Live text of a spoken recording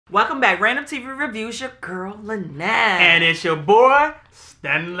Welcome back. Random TV Reviews, your girl, Lynette. And it's your boy,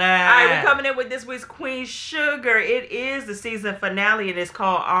 Stanley. Alright, we're coming in with this week's Queen Sugar. It is the season finale and it's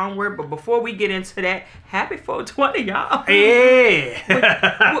called Onward. But before we get into that, happy 420, y'all.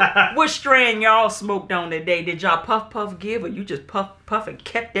 Yeah. What strand y'all smoked on today? Did y'all puff give or you just puff and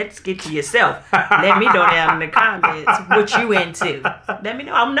kept that skit to yourself? Let me know down in the comments what you into. Let me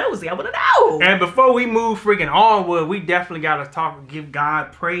know. I'm nosy. I want to know. And before we move freaking onward, we definitely got to give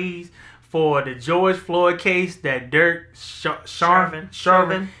God praise for the George Floyd case that Derek Chauvin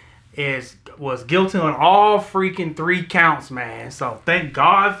was guilty on all freaking 3 counts, man. So thank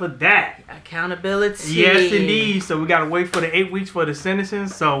God for that. Accountability. Yes, indeed. So we got to wait for the 8 weeks for the sentencing.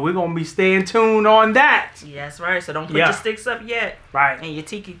 So we're going to be staying tuned on that. Yes, right. So don't put your sticks up yet. Right. And your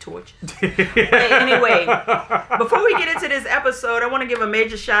tiki torches. Anyway, before we get into this episode, I want to give a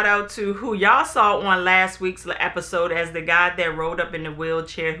major shout out to who y'all saw on last week's episode as the guy that rode up in the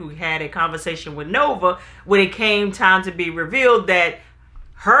wheelchair who had a conversation with Nova when it came time to be revealed that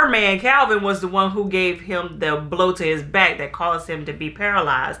her man, Calvin, was the one who gave him the blow to his back that caused him to be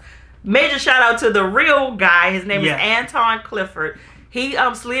paralyzed. Major shout out to the real guy. His name is Anton Clifford. He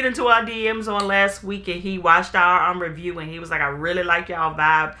slid into our DMs on last week and he watched our review and he was like, I really like y'all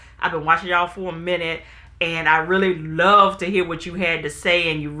vibe. I've been watching y'all for a minute and I really love to hear what you had to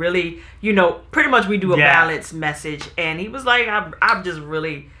say, and you really, you know, pretty much we do a balanced message. And he was like, I'm just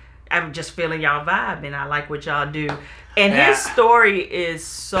feeling y'all vibe and I like what y'all do. And his story is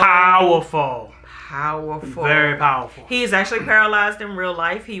so powerful. Very powerful. He is actually paralyzed in real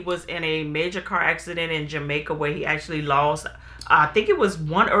life. He was in a major car accident in Jamaica where he actually lost, I think it was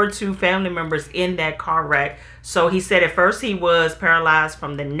 1 or 2 family members in that car wreck. So he said at first he was paralyzed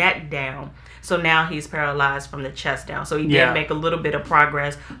from the neck down. So now he's paralyzed from the chest down. So he did make a little bit of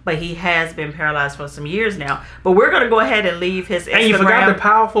progress, but he has been paralyzed for some years now. But we're going to go ahead and leave his Instagram. And you forgot the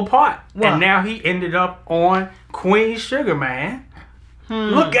powerful part. What? And now he ended up on Queen Sugar, man.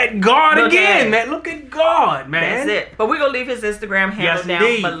 Look at God again, man. Look at God, man. That's it. But we're going to leave his Instagram handle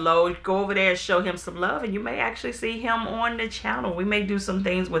down below. Go over there and show him some love, and you may actually see him on the channel. We may do some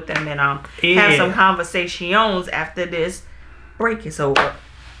things with him and have some conversations after this break is over.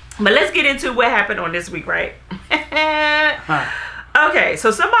 But let's get into what happened on this week, right? Okay, so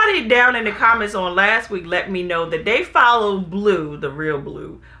somebody down in the comments on last week let me know that they follow Blue, the real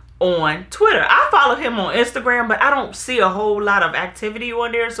Blue, on Twitter. I follow him on Instagram, but I don't see a whole lot of activity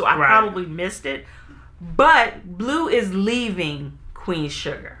on there, so I probably missed it. But Blue is leaving Queen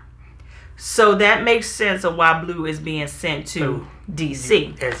Sugar. So that makes sense of why Blue is being sent to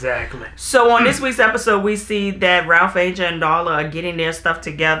DC. Exactly. So on this week's episode, we see that Ralph, Angel, and Darla are getting their stuff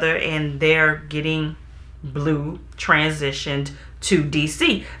together and they're getting Blue transitioned to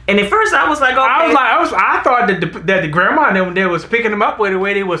DC. And at first I was like, okay. I thought that the grandma and them there was picking them up with the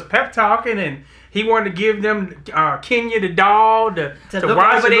way they was pep talking, and he wanted to give them Kenya the doll to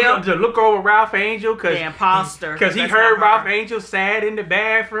look over Ralph Angel because he heard Ralph Angel sad in the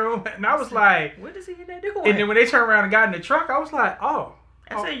bathroom, and I was like, what is he in there doing? And then when they turned around and got in the truck, I was like, oh.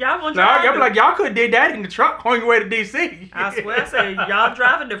 I said, y'all gonna drive? I'm like, y'all could have did that in the truck on your way to DC. I swear, I said, y'all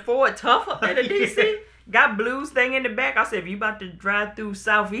driving the Ford Tough up into DC? Got Blue's thing in the back. I said, if you about to drive through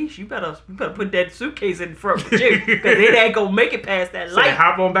Southeast, you better put that suitcase in front of you, because it ain't gonna make it past that light. So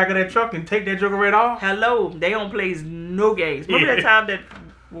hop on back of that truck and take that joker right off. Hello, they don't play no games. Remember that time that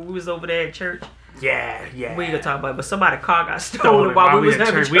when we was over there at church? Yeah. We ain't gonna talk about it, but somebody's car got stolen while we was at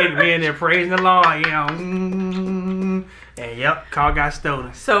church. We in there praising the Lord, you know. And yep, car got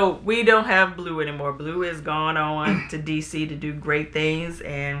stolen. So we don't have Blue anymore. Blue is gone on to DC to do great things,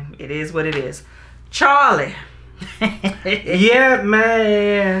 and it is what it is. Charlie. Yeah,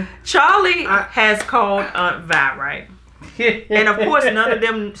 man. Charlie has called Aunt Vi, right? And of course, none of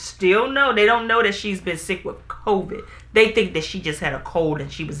them still know. They don't know that she's been sick with COVID. They think that she just had a cold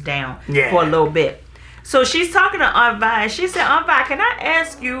and she was down for a little bit. So she's talking to Aunt Vi, and she said, Aunt Vi, can I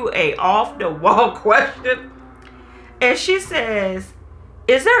ask you a off-the-wall question? And she says,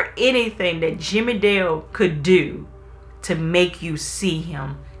 is there anything that Jimmy Dale could do to make you see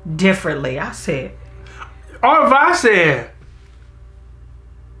him differently? I said, Aunt Vi said,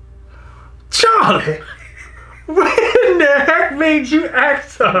 Charlie, what in the heck made you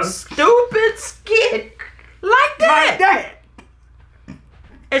act so stupid skit like that?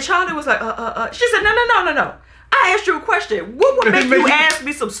 And Charlie was like, She said, no. I asked you a question. What would make you ask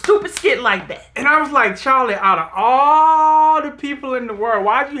me some stupid skit like that? And I was like, Charlie, out of all the people in the world,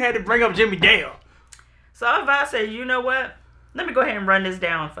 why'd you have to bring up Jimmy Dale? So Aunt Vi said, you know what? Let me go ahead and run this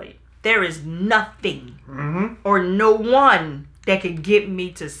down for you. There is nothing or no one that could get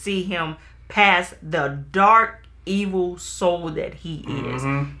me to see him past the dark evil soul that he is.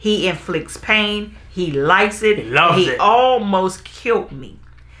 He inflicts pain. He likes it. He loves it. He almost killed me.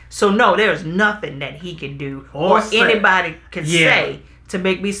 So no, there's nothing that he can do or anybody can say to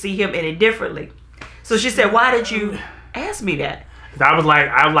make me see him any differently. So she said, "Why did you ask me that?" I was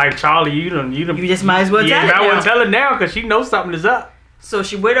like, Charlie, you just might as well tell it now. I will tell her now because she knows something is up. So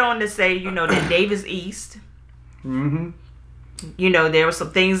she went on to say, that Davis East. There were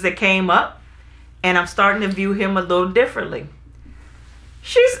some things that came up, and I'm starting to view him a little differently.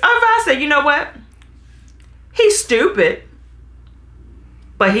 I said, you know what? He's stupid,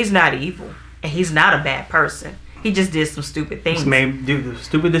 but he's not evil, and he's not a bad person. He just did some stupid things. He made do the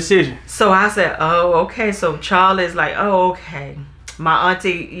stupid decision. So I said, oh, okay. So Charlie's like, oh, okay. My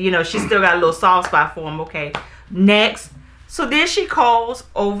auntie, she still got a little soft spot for him. Okay, next. So then she calls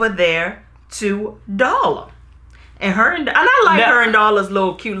over there to Darla. And I like her and Darla's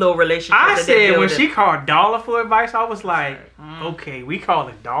cute little relationship. I said when she called Darla for advice, I was like, okay, we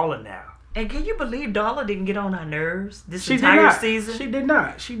calling Darla now. And can you believe Darla didn't get on our nerves this entire season? She did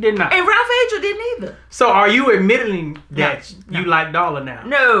not. She did not. And Ralph Angel didn't either. So are you admitting that you like Darla now?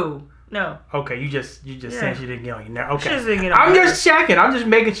 No. Okay, you just saying she didn't get on you now. Okay. She just didn't get on I'm just checking. I'm just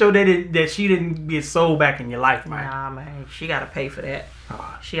making sure that she didn't get sold back in your life, man. Nah, man. She got to pay for that.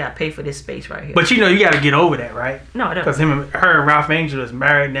 She got to pay for this space right here. But you got to get over that, right? No, I don't. Because her and Ralph Angel is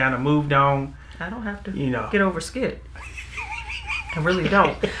married now and moved on. I don't have to get over Skid. I really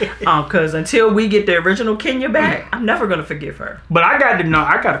don't. Because until we get the original Kenya back, I'm never going to forgive her. But I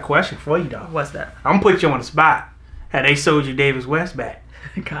got a question for you, though. What's that? I'm going to put you on the spot. Had they sold you Davis West back?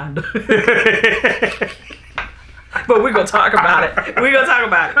 Kinda. But we're going to talk about it.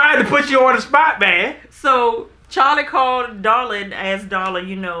 I had to put you on the spot, man. So Charlie called Darla and asked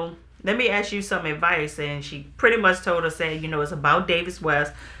Darla, let me ask you some advice. And she pretty much told her, saying, it's about Davis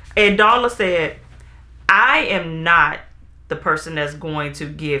West. And Darla said, I am not the person that's going to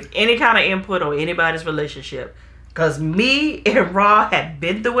give any kind of input on anybody's relationship. Because me and Ra have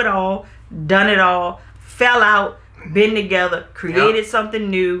been through it all, done it all, fell out, been together, created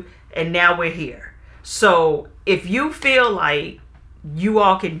something new, and now we're here. So if you feel like you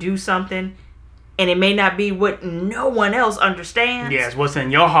all can do something and it may not be what no one else understands. Yes, what's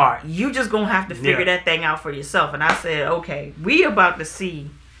in your heart. You just gonna have to figure that thing out for yourself. And I said, okay, we about to see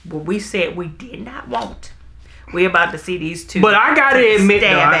what we said we did not want. We about to see these two. But I gotta admit, though,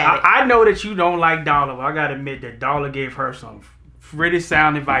 I know that you don't like Darla, but I gotta admit that Darla gave her some pretty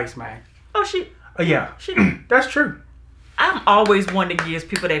sound advice, man. Oh, she... yeah, that's true. I'm always one that gives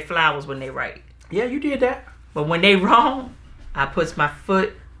people their flowers when they right. Yeah, you did that. But when they wrong, I puts my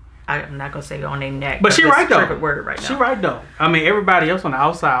foot. I'm not gonna say on their neck. But she right though. Word right now. She right though. I mean, everybody else on the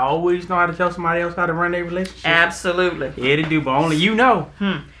outside always know how to tell somebody else how to run their relationship. Absolutely. Yeah, they do, but only you know.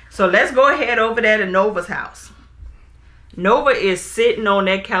 So let's go ahead over there to Nova's house. Nova is sitting on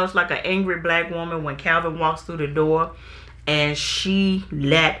that couch like an angry black woman when Calvin walks through the door, and she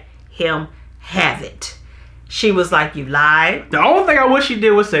let him have it. She was like, you lied. The only thing I wish she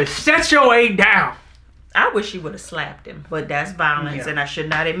did was say, set your A down. I wish she would have slapped him, but that's violence, and I should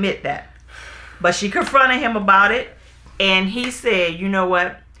not admit that. But she confronted him about it, and he said, you know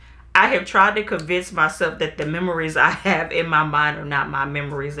what? I have tried to convince myself that the memories I have in my mind are not my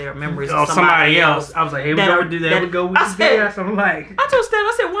memories. They are memories of somebody else. I was like, here we go. There we go with this gas. I'm like, I told Stella,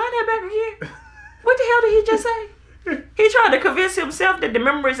 I said, why that back again? What the hell did he just say? He tried to convince himself that the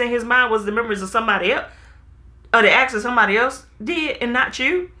memories in his mind was the memories of somebody else, or the acts that somebody else did, and not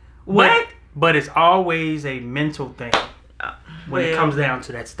you. What? But it's always a mental thing when it comes down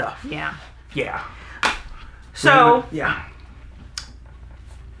to that stuff. Yeah. Yeah. So yeah.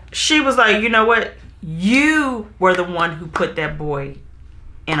 She was like, you know what? You were the one who put that boy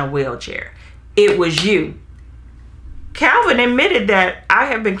in a wheelchair. It was you. Calvin admitted that I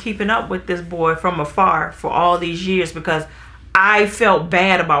have been keeping up with this boy from afar for all these years because I felt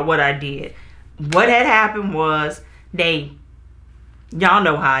bad about what I did. What had happened was y'all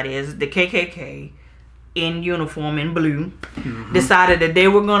know how it is, the KKK in uniform in blue decided that they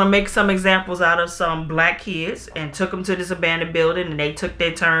were going to make some examples out of some black kids and took them to this abandoned building, and they took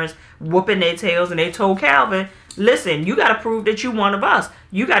their turns whooping their tails, and they told Calvin, listen, you got to prove that you one of us.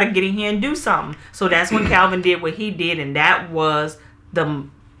 You got to get in here and do something. So that's when Calvin did what he did, and that was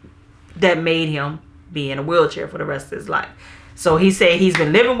that made him be in a wheelchair for the rest of his life. So he said he's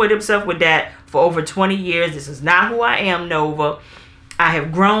been living with himself with that for over 20 years. This is not who I am, Nova. I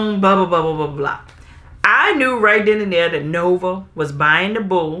have grown, blah, blah, blah, blah, blah, blah. I knew right then and there that Nova was buying the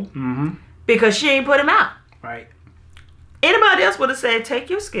bull because she ain't put him out. Right. Anybody else would have said, take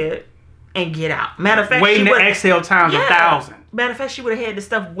your skid and get out. Matter of fact, waiting to exhale times 1,000. Matter of fact, she would have had the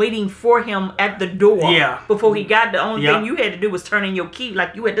stuff waiting for him at the door. Yeah. Before he got. The only thing you had to do was turn in your key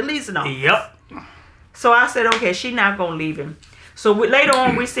like you had the leasing office. Yep. So I said, okay, she's not going to leave him. So later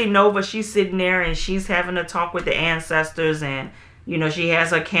on, we see Nova. She's sitting there and she's having a talk with the ancestors. And, you know, she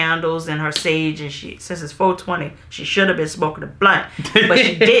has her candles and her sage. And she says it's 4:20. She should have been smoking a blunt. But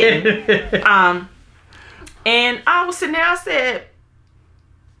she didn't. And I was sitting there. I said,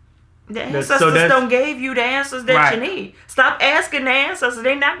 the ancestors don't gave you the answers that you need. Stop asking the ancestors.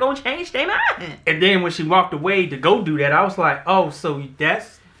 They're not going to change their mind. And then when she walked away to go do that, I was like, oh, so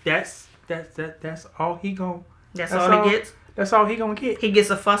that's all he gonna... That's all he gets? That's all he gonna get. He gets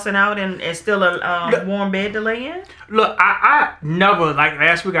a fussing out and still a warm bed to lay in? Look, I never, like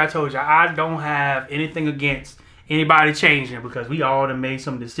last week I told you, I don't have anything against anybody changing because we all done made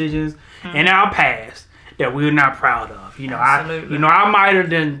some decisions in our past that we're not proud of. You know, Absolutely. I might have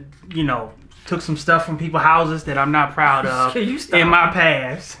done, you know, took some stuff from people's houses that I'm not proud of in my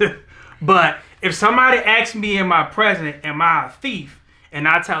past. But if somebody asks me in my present, am I a thief? And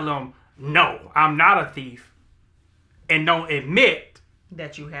I tell them, no, I'm not a thief. And don't admit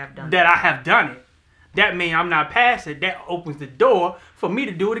that you have done that I have done it. That means I'm not past it. That opens the door for me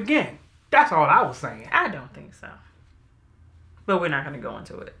to do it again. That's all I was saying. I don't think so. But we're not going to go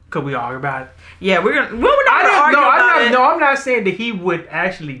into it. Could we argue about it? Yeah, we're not going to argue about it. No, I'm not saying that he would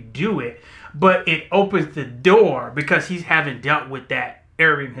actually do it. But it opens the door because he haven't dealt with that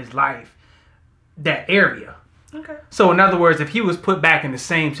area in his life. That area. Okay. So in other words, if he was put back in the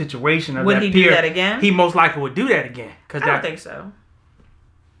same situation of would he do that again? He most likely would do that again. I don't think so.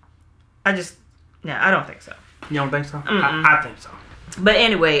 I don't think so. You don't think so? I think so. But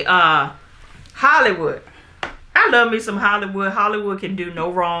anyway, Hollywood. I love me some Hollywood. Hollywood can do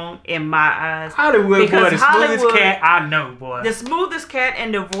no wrong in my eyes. Hollywood, boy, the smoothest cat I know, boy. The smoothest cat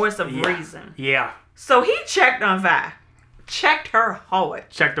and the voice of reason. Yeah. So he checked on Vi. Checked her hard.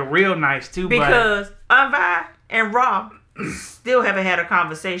 Checked her real nice, too, because Vi and Rob still haven't had a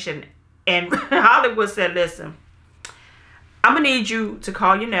conversation. And Hollywood said, listen, I'm going to need you to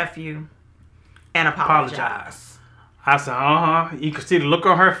call your nephew and apologize. I said, You could see the look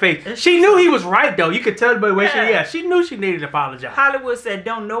on her face. She knew he was right, though. You could tell by the way she knew she needed to apologize. Hollywood said,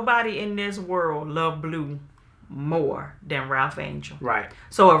 don't nobody in this world love Blue more than Ralph Angel. Right.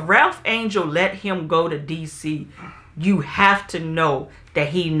 So if Ralph Angel let him go to D.C., you have to know that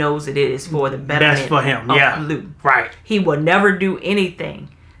he knows that it is for the betterment That's for him. of Blue. Right. He will never do anything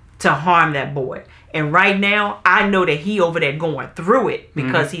to harm that boy. And right now, I know that he over there going through it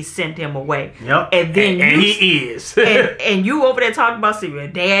because he sent him away. Yep. And then he is. and you over there talking about, see, your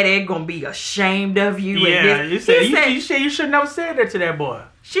daddy gonna be ashamed of you. Yeah. And you should never said that to that boy.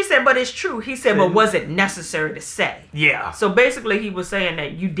 She said, but it's true. He said, but was it necessary to say? Yeah. So basically, he was saying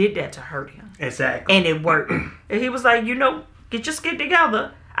that you did that to hurt him. Exactly. And it worked. And he was like, get your skit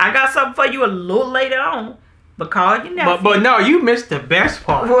together. I got something for you a little later on. But call your nephew. But no, you missed the best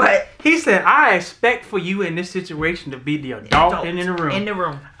part. What? He said, I expect for you in this situation to be the adult in the room. In the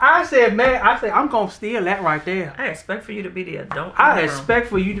room. I said, I'm going to steal that right there. I expect for you to be the adult I expect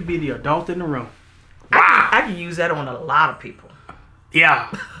for you to be the adult in the room. Wow. I can use that on a lot of people. Yeah.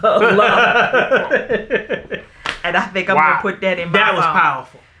 A lot of people. And I think I'm going to put that in my That was phone.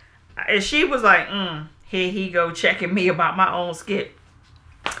 powerful. And she was like, here he go checking me about my own skit.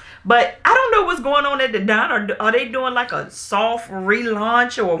 But I don't know what's going on at the Don. Are they doing like a soft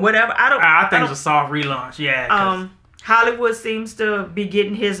relaunch or whatever? I think it's a soft relaunch. Yeah. Hollywood seems to be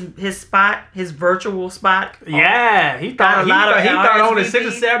getting his spot, his virtual spot. Yeah, he thought only 6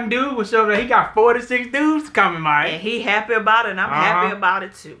 or 7 dudes would show that he got 46 dudes coming, man. And he happy about it, and I'm happy about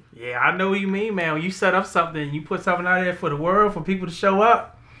it too. Yeah, I know what you mean, man. When you set up something, you put something out there for the world, for people to show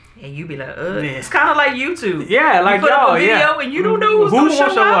up. And you be like, It's kind of like YouTube. Yeah, like you put up a video and you don't know who's going to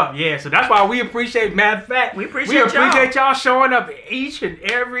show up. Yeah, so that's why we appreciate, matter of fact, we appreciate y'all showing up each and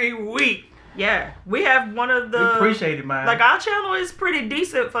every week. Yeah, we have one of the... We appreciate it, man. Like, our channel is pretty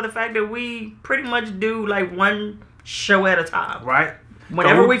decent for the fact that we pretty much do, like, one show at a time. Right.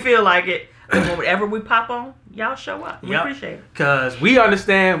 Whenever we feel like it, whenever we pop on, y'all show up. We appreciate it. Because we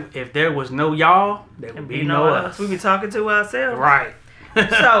understand if there was no y'all, there would be no us. We be talking to ourselves. Right.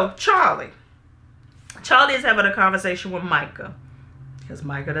 So, Charlie is having a conversation with Micah. Because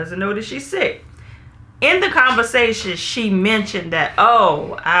Micah doesn't know that she's sick. In the conversation, she mentioned that,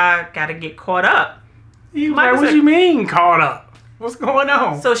 I got to get caught up. What you mean caught up? What's going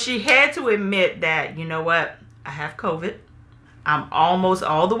on? So she had to admit that, you know what? I have COVID. I'm almost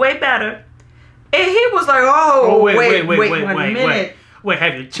all the way better. And he was like, wait a minute. Wait,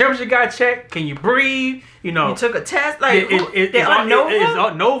 have your temperature got checked? Can you breathe? You took a test? Like, is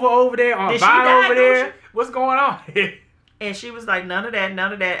Nova over there? Vi over there? What's going on? And she was like, none of that,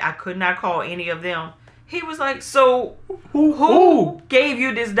 none of that. I could not call any of them. He was like, so who gave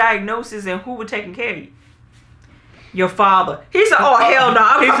you this diagnosis and who was taking care of you? Your father. He said, oh, hell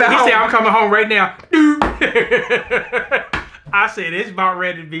no. He said, I'm coming home right now. I said, it's about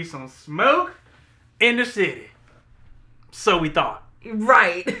ready to be some smoke in the city. So we thought.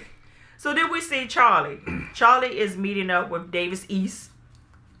 Right. So then we see Charlie. Charlie is meeting up with Davis East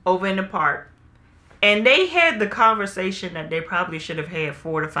over in the park. And they had the conversation that they probably should have had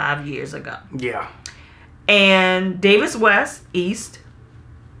 4 to 5 years ago. Yeah. And Davis East,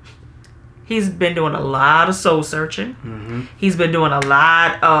 he's been doing a lot of soul searching. Mm-hmm. He's been doing a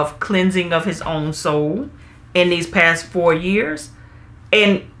lot of cleansing of his own soul in these past 4 years.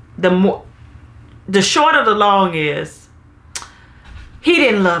 And the short of the long is, he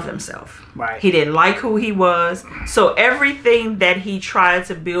didn't love himself. Right. He didn't like who he was. So everything that he tried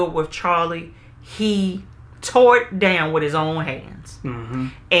to build with Charlie, he tore it down with his own hands. Mm-hmm.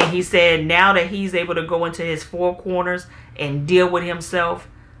 And he said now that he's able to go into his 4 corners and deal with himself,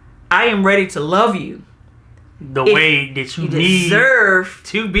 I am ready to love you. The way that you deserve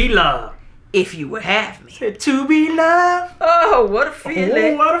to be loved. If you would have me. To be loved. Oh, what a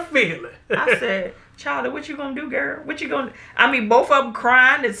feeling. Oh, what a feeling. I said, Charlie, what you gonna do, girl? What you gonna... I mean, both of them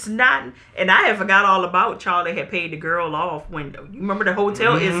crying and snotting. And I had forgot all about Charlie had paid the girl off when... You remember the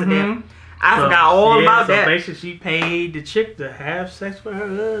hotel incident? I forgot all about that. So basically she paid the chick to have sex with her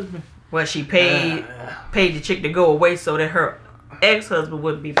husband. Well, she paid the chick to go away so that her ex-husband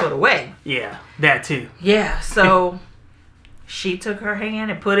wouldn't be put away. Yeah, that too. Yeah, so she took her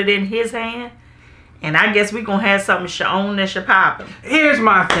hand and put it in his hand. And I guess we're going to have something on that should pop. Here's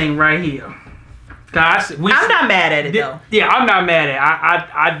my thing right here. I'm not mad at it though. Yeah, I'm not mad at it.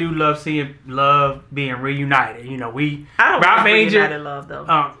 I do love being reunited. You know, I don't Ralph Angel, reunited love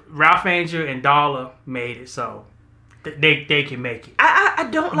though. Ralph Angel and Darla made it, so they can make it. I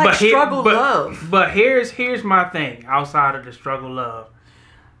don't like struggle love. But here's my thing outside of the struggle love.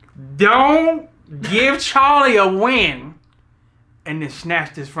 Don't give Charlie a win and then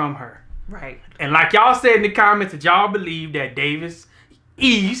snatch this from her. Right. And like y'all said in the comments that y'all believe that Davis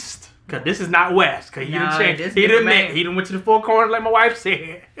East, because this is not West, because he done changed. He done went to the 4 corners like my wife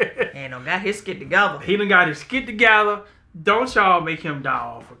said. And done got his skit together. He done got his skit together. Don't y'all make him die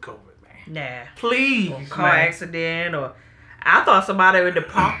off of COVID, Nah. man. Please, or car accident, or I thought somebody in the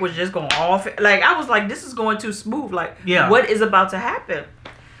park was just going off. Like, I was like, this is going too smooth. Like, what is about to happen?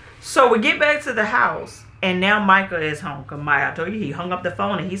 So we get back to the house. And now Micah is home. Because I told you, he hung up the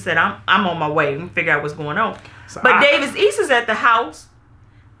phone and he said, I'm on my way. Let me figure out what's going on. So but Davis East is at the house.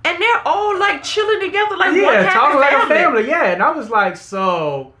 And they're all like chilling together like one happy talking family. like a family. Yeah, and I was like,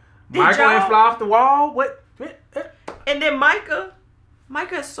 so Micah ain't fly off the wall? What? And then Micah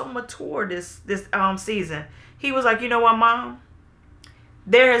is so mature this season. He was like, you know what, Mom?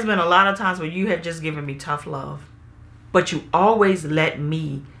 There has been a lot of times where you have just given me tough love. But you always let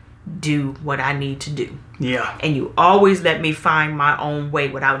me do what I need to do. Yeah. And you always let me find my own way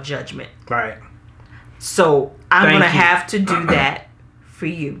without judgment. Right. So I'm going to have to do that for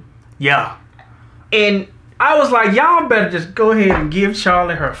you. Yeah. And I was like, y'all better just go ahead and give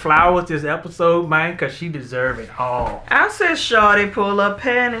Charlie her flowers this episode, man, because she deserves it all. I said, Shawty, pull her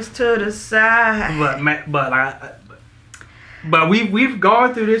panties to the side. But we've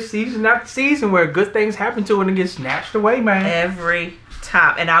gone through this season after season where good things happen to her and get snatched away, man. Every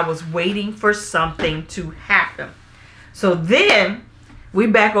time. And I was waiting for something to happen. So then we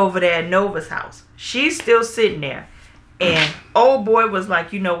back over there at Nova's house. She's still sitting there. And old boy was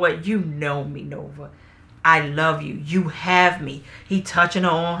like, you know what? You know me, Nova. I love you. You have me. He touching her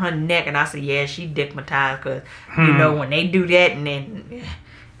on her neck. And I said, yeah, she dickmatized. Because, you know, when they do that, and then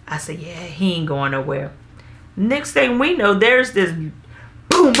I said, yeah, he ain't going nowhere. Next thing we know, there's this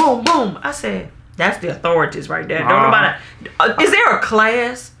boom, boom, boom. I said, that's the authorities right there. Don't nobody. Is there a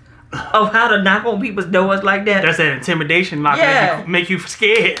class of how to knock on people's doors like that? That's that intimidation knock. Yeah. Make you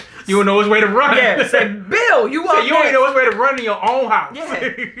scared. You don't know which way to run. Yeah. Say, Bill, you up next. You don't know which way to run in your own house. Yeah.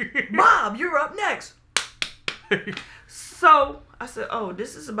 Bob, you're up next. So I said, oh,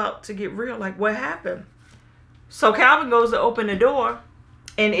 this is about to get real. Like, what happened? So Calvin goes to open the door,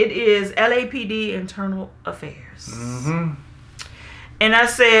 and it is LAPD Internal Affairs. Mm-hmm. And I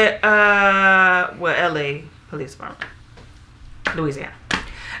said, LA Police Department, Louisiana.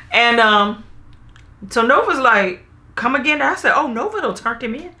 And so Nova's like, come again? And I said, oh, Nova don't turn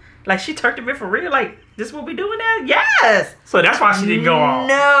him in. Like, she turned him in for real? Like, this is what we doing now? Yes. So that's why she didn't go off.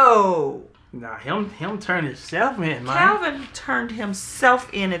 No. Nah, him turned himself in, man. Calvin turned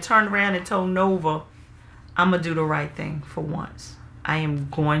himself in and turned around and told Nova, I'm going to do the right thing for once. I am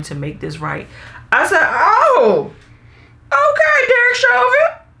going to make this right. I said, oh. Okay, Derek Chauvin.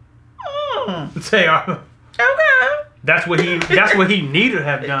 Say, okay. That's what he needed to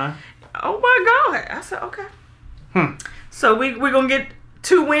have done. Oh my God! I said okay. So we're gonna get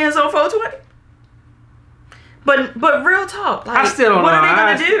 2 wins on 420. But real talk, like, I still don't know. What are they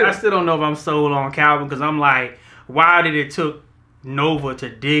gonna do? I still don't know if I'm sold on Calvin because I'm like, why did it took Nova to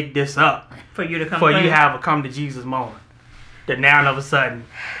dig this up for you to come? For you to have a come to Jesus moment? That now all of a sudden,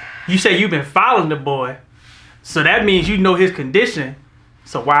 you say you've been following the boy, so that means you know his condition.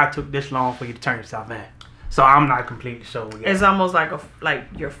 So why it took this long for you to turn yourself in? So I'm not completely sure. It's almost like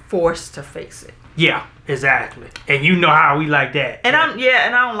you're forced to face it. Yeah, exactly. And you know how we like that. And I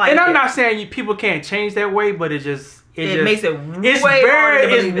don't like. And I'm not saying people can't change that way, but it makes it way harder to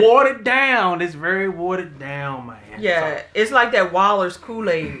believe it's watered down. It's very watered down, man. Yeah, so, it's like that Waller's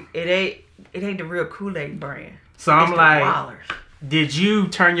Kool-Aid. It ain't the real Kool-Aid brand. So I'm like, did you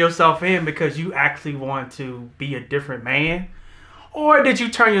turn yourself in because you actually want to be a different man? Or did you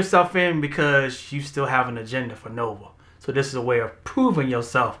turn yourself in because you still have an agenda for Nova? So this is a way of proving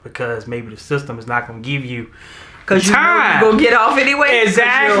yourself because maybe the system is not going to give you because you're going to get off anyway.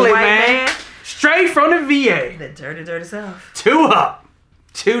 Exactly, man. Straight from the VA. The dirty, dirty South. 2 up,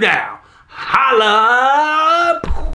 2 down. Holla!